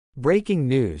Breaking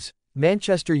news: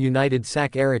 Manchester United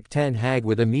sack Erik ten Hag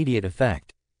with immediate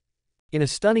effect. In a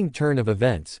stunning turn of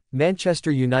events,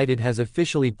 Manchester United has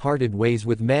officially parted ways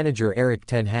with manager Erik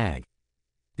ten Hag.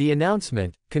 The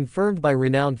announcement, confirmed by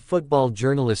renowned football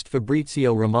journalist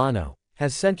Fabrizio Romano,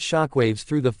 has sent shockwaves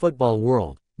through the football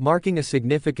world, marking a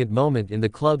significant moment in the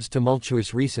club's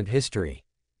tumultuous recent history.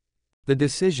 The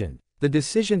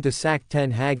decision to sack ten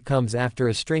Hag comes after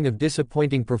a string of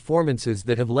disappointing performances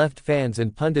that have left fans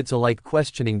and pundits alike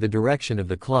questioning the direction of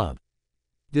the club.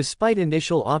 Despite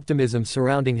initial optimism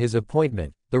surrounding his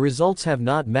appointment, the results have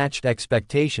not matched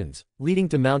expectations, leading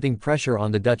to mounting pressure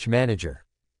on the Dutch manager.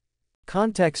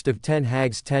 Context of ten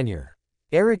Hag's tenure: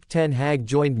 Erik ten Hag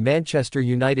joined Manchester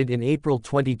United in April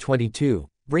 2022,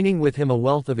 bringing with him a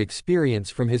wealth of experience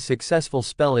from his successful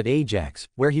spell at Ajax,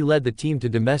 where he led the team to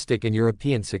domestic and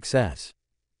European success.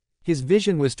 His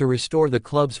vision was to restore the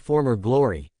club's former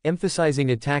glory,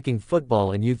 emphasizing attacking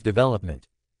football and youth development.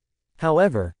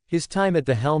 However, his time at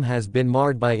the helm has been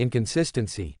marred by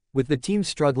inconsistency, with the team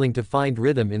struggling to find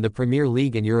rhythm in the Premier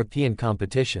League and European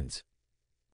competitions.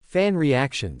 Fan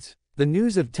reactions: the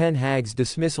news of ten Hag's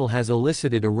dismissal has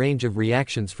elicited a range of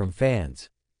reactions from fans.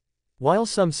 While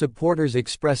some supporters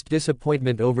expressed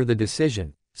disappointment over the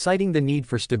decision, citing the need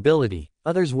for stability,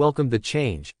 others welcomed the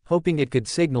change, hoping it could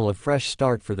signal a fresh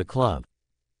start for the club.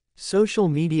 Social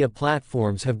media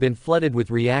platforms have been flooded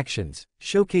with reactions,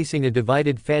 showcasing a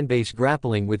divided fanbase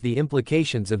grappling with the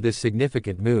implications of this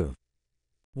significant move.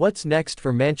 What's next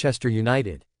for Manchester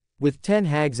United? With ten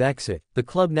Hag's exit, the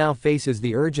club now faces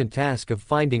the urgent task of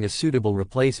finding a suitable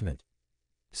replacement.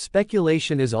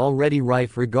 Speculation is already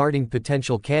rife regarding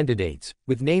potential candidates,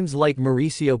 with names like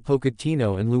Mauricio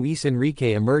Pochettino and Luis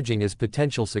Enrique emerging as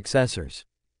potential successors.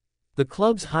 The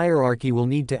club's hierarchy will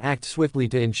need to act swiftly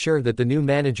to ensure that the new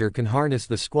manager can harness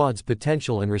the squad's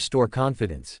potential and restore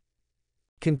confidence.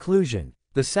 Conclusion: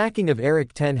 the sacking of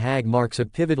Erik ten Hag marks a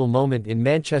pivotal moment in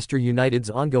Manchester United's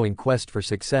ongoing quest for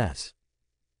success.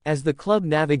 As the club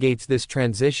navigates this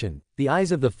transition, the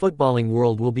eyes of the footballing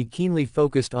world will be keenly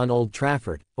focused on Old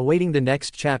Trafford, awaiting the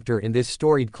next chapter in this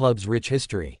storied club's rich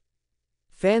history.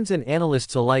 Fans and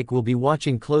analysts alike will be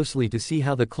watching closely to see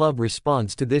how the club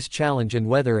responds to this challenge and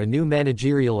whether a new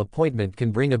managerial appointment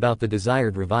can bring about the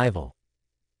desired revival.